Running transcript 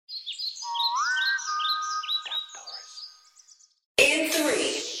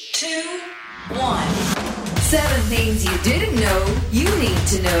1. 7 things you didn't know you need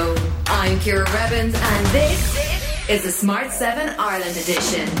to know. I'm Ciara Rebbins and this is the Smart 7 Ireland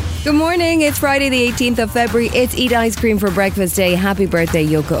edition. Good morning, it's Friday the 18th of February. It's Eat Ice Cream for Breakfast Day. Happy birthday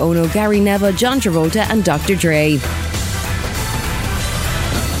Yoko Ono, Gary Neville, John Travolta and Dr. Dre.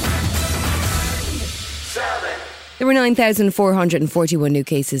 There were 9,441 new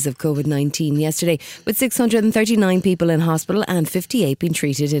cases of COVID-19 yesterday, with 639 people in hospital and 58 being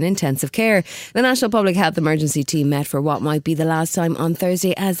treated in intensive care. The National Public Health Emergency Team met for what might be the last time on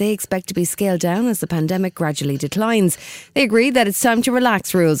Thursday, as they expect to be scaled down as the pandemic gradually declines. They agreed that it's time to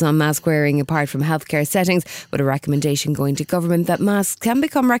relax rules on mask wearing apart from healthcare settings, with a recommendation going to government that masks can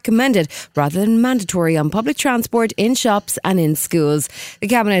become recommended rather than mandatory on public transport, in shops and in schools. The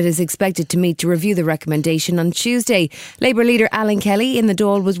Cabinet is expected to meet to review the recommendation on Tuesday. Labour leader Alan Kelly in the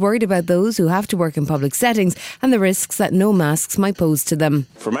Dáil was worried about those who have to work in public settings and the risks that no masks might pose to them.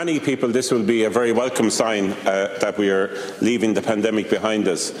 For many people, this will be a very welcome sign that we are leaving the pandemic behind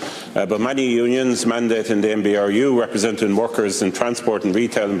us. But many unions mandating the NBRU, representing workers in transport and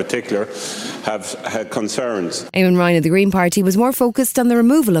retail in particular, have had concerns. Eamon Ryan of the Green Party was more focused on the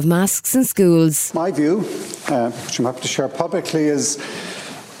removal of masks in schools. My view, which I'm happy to share publicly, is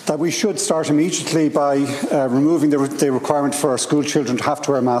that we should start immediately by removing the requirement for our school children to have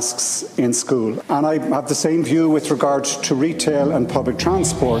to wear masks in school. And I have the same view with regard to retail and public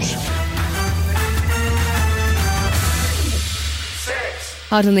transport.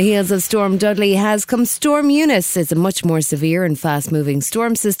 Hot on the heels of Storm Dudley has come Storm Eunice. It's a much more severe and fast-moving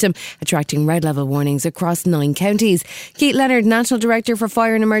storm system, attracting red level warnings across 9 counties. Keith Leonard, National Director for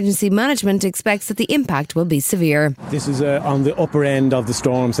Fire and Emergency Management, expects that the impact will be severe. This is on the upper end of the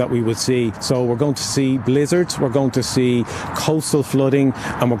storms that we would see. So we're going to see blizzards, we're going to see coastal flooding,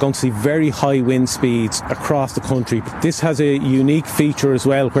 and we're going to see very high wind speeds across the country. This has a unique feature as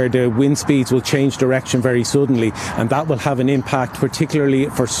well, where the wind speeds will change direction very suddenly, and that will have an impact particularly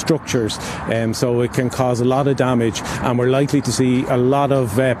for structures, so it can cause a lot of damage, and we're likely to see a lot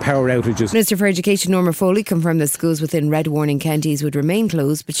of power outages. Minister for Education Norma Foley confirmed that schools within red warning counties would remain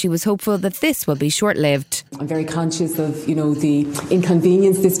closed, but she was hopeful that this will be short-lived. I'm very conscious of, the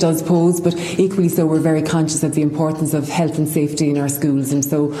inconvenience this does pose, but equally so we're very conscious of the importance of health and safety in our schools, and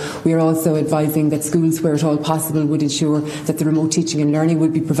so we are also advising that schools, where at all possible, would ensure that the remote teaching and learning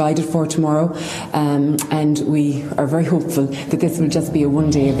would be provided for tomorrow, and we are very hopeful that this will just be a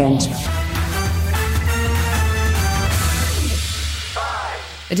one-day event.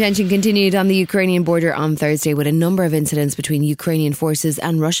 Attention continued on the Ukrainian border on Thursday, with a number of incidents between Ukrainian forces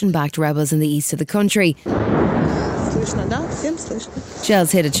and Russian-backed rebels in the east of the country.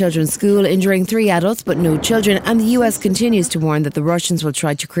 Shells hit a children's school, injuring 3 adults but no children, and the US continues to warn that the Russians will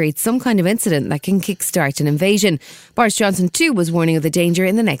try to create some kind of incident that can kickstart an invasion. Boris Johnson too was warning of the danger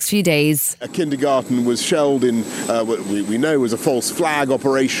in the next few days. A kindergarten was shelled in what we know was a false flag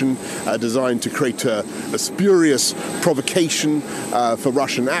operation designed to create a spurious provocation for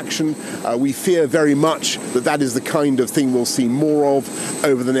Russian action. We fear very much that is the kind of thing we'll see more of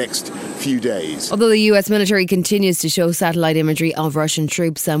over the next few days. Although the US military continues to show satellite imagery of Russian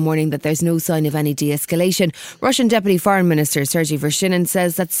troops and warning that there's no sign of any de-escalation, Russian Deputy Foreign Minister Sergei Vershinin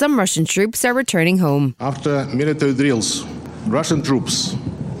says that some Russian troops are returning home. After military drills, Russian troops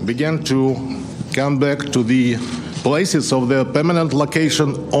began to come back to the places of their permanent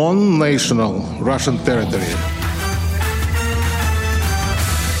location on national Russian territory.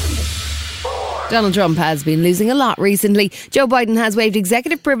 Donald Trump has been losing a lot recently. Joe Biden has waived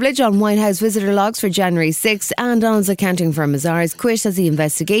executive privilege on White House visitor logs for January 6th, and Donald's accounting firm Mazars quit as the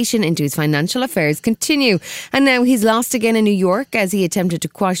investigation into his financial affairs continue. And now he's lost again in New York as he attempted to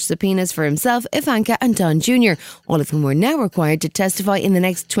quash subpoenas for himself, Ivanka and Don Jr., all of whom are now required to testify in the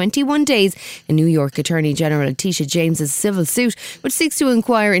next 21 days in New York Attorney General Letitia James's civil suit, which seeks to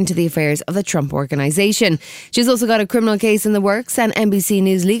inquire into the affairs of the Trump Organization. She's also got a criminal case in the works, and NBC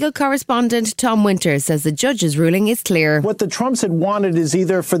News legal correspondent Tom Winter says the judge's ruling is clear. What the Trumps had wanted is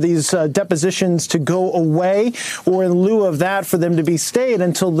either for these depositions to go away, or in lieu of that, for them to be stayed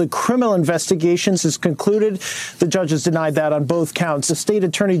until the criminal investigations is concluded. The judge has denied that on both counts. The state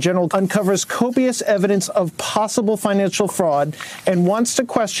attorney general uncovers copious evidence of possible financial fraud and wants to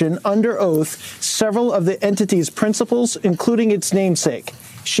question under oath several of the entity's principals, including its namesake.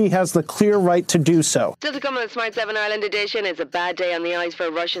 She has the clear right to do so. Still to come on the Smart 7 Ireland edition, it's a bad day on the ice for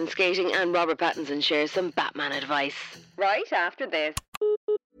Russian skating, and Robert Pattinson shares some Batman advice. Right after this.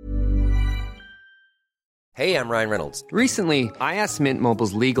 Hey, I'm Ryan Reynolds. Recently, I asked Mint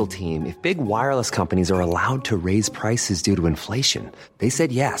Mobile's legal team if big wireless companies are allowed to raise prices due to inflation. They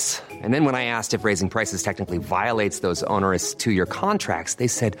said yes. And then when I asked if raising prices technically violates those onerous 2-year contracts, they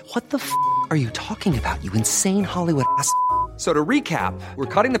said, "What the f*** are you talking about, you insane Hollywood ass?" So to recap, we're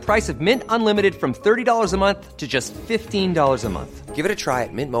cutting the price of Mint Unlimited from $30 a month to just $15 a month. Give it a try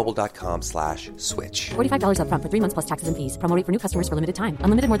at mintmobile.com/switch. $45 up front for 3 months plus taxes and fees. Promo rate for new customers for limited time.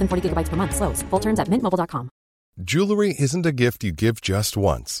 Unlimited more than 40 gigabytes per month. Slows full terms at mintmobile.com. Jewelry isn't a gift you give just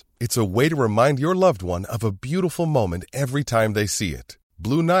once. It's a way to remind your loved one of a beautiful moment every time they see it.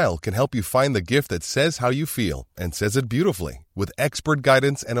 Blue Nile can help you find the gift that says how you feel and says it beautifully, with expert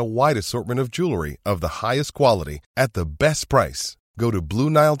guidance and a wide assortment of jewelry of the highest quality at the best price. Go to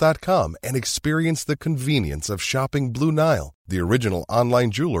BlueNile.com and experience the convenience of shopping Blue Nile, the original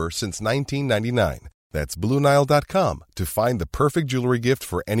online jeweler since 1999. That's BlueNile.com to find the perfect jewelry gift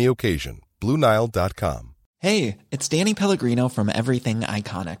for any occasion. BlueNile.com. Hey, it's Danny Pellegrino from Everything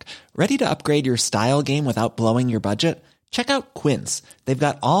Iconic. Ready to upgrade your style game without blowing your budget? Check out Quince. They've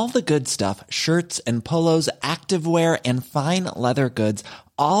got all the good stuff, shirts and polos, activewear, and fine leather goods,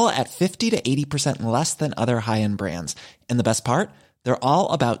 all at 50 to 80% less than other high-end brands. And the best part? They're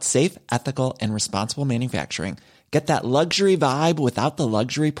all about safe, ethical, and responsible manufacturing. Get that luxury vibe without the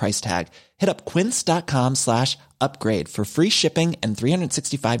luxury price tag. Hit up quince.com/upgrade for free shipping and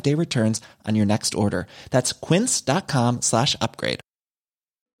 365-day returns on your next order. That's quince.com/upgrade.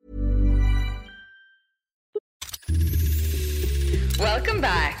 Welcome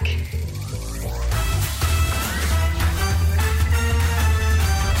back.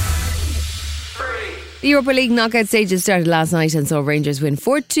 The Europa League knockout stages started last night and saw Rangers win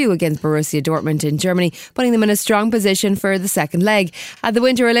 4-2 against Borussia Dortmund in Germany, putting them in a strong position for the second leg. At the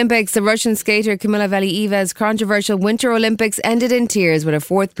Winter Olympics, the Russian skater Kamila Valieva's controversial Winter Olympics ended in tears with a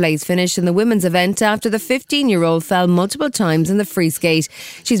fourth place finish in the women's event after the 15-year-old fell multiple times in the free skate.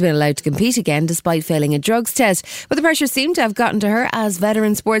 She's been allowed to compete again despite failing a drugs test, but the pressure seemed to have gotten to her, as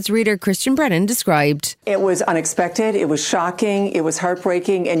veteran sports reader Christian Brennan described. It was unexpected, it was shocking, it was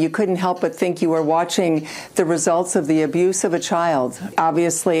heartbreaking, and you couldn't help but think you were watching the results of the abuse of a child.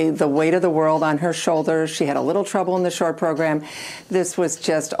 Obviously, the weight of the world on her shoulders. She had a little trouble in the short program. This was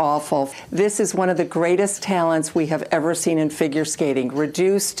just awful. This is one of the greatest talents we have ever seen in figure skating,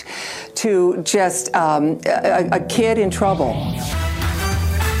 reduced to just a kid in trouble.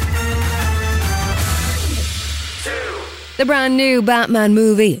 The brand new Batman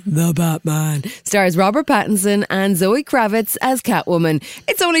movie, The Batman, stars Robert Pattinson and Zoe Kravitz as Catwoman.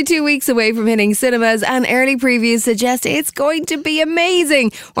 It's only 2 weeks away from hitting cinemas, and early previews suggest it's going to be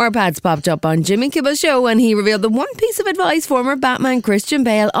amazing. Our Pats popped up on Jimmy Kimmel's show when he revealed the one piece of advice former Batman Christian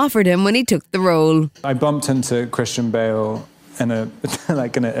Bale offered him when he took the role. I bumped into Christian Bale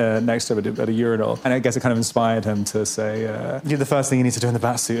next to him at a urinal, and I guess it kind of inspired him to say, the first thing you need to do in the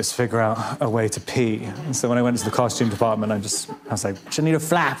batsuit is figure out a way to pee. And so when I went to the costume department, I was like, should need a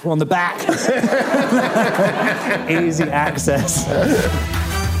flap on the back. Easy access.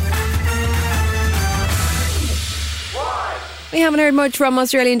 We haven't heard much from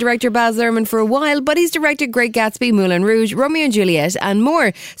Australian director Baz Luhrmann for a while, but he's directed Great Gatsby, Moulin Rouge, Romeo and Juliet and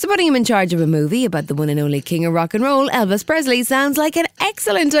more. So putting him in charge of a movie about the one and only king of rock and roll, Elvis Presley, sounds like an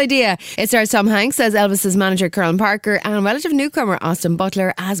excellent idea. It stars Tom Hanks as Elvis's manager Colin Parker and relative newcomer Austin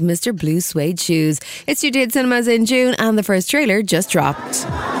Butler as Mr. Blue Suede Shoes. It's due to hit cinemas in June and the first trailer just dropped.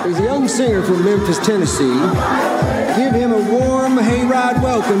 He's a young singer from Memphis, Tennessee. Give him a warm hayride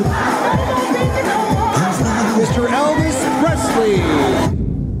welcome, Mr. Elvis Presley.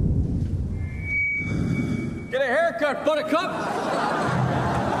 Get a haircut, buttercup.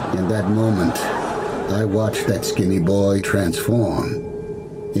 In that moment, I watched that skinny boy transform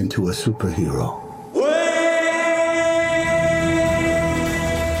into a superhero.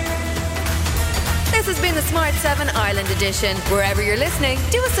 This has been the Smart 7 Ireland edition. Wherever you're listening,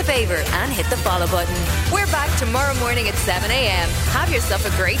 do us a favour and hit the follow button. We're back tomorrow morning at 7 a.m. Have yourself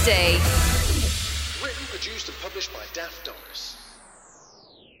a great day. Written, produced and published by Daft Doris.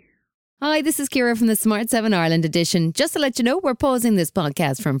 Hi, this is Ciara from the Smart 7 Ireland edition. Just to let you know, we're pausing this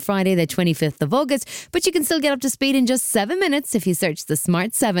podcast from Friday the 25th of August, but you can still get up to speed in just 7 minutes if you search the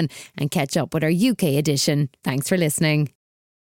Smart 7 and catch up with our UK edition. Thanks for listening.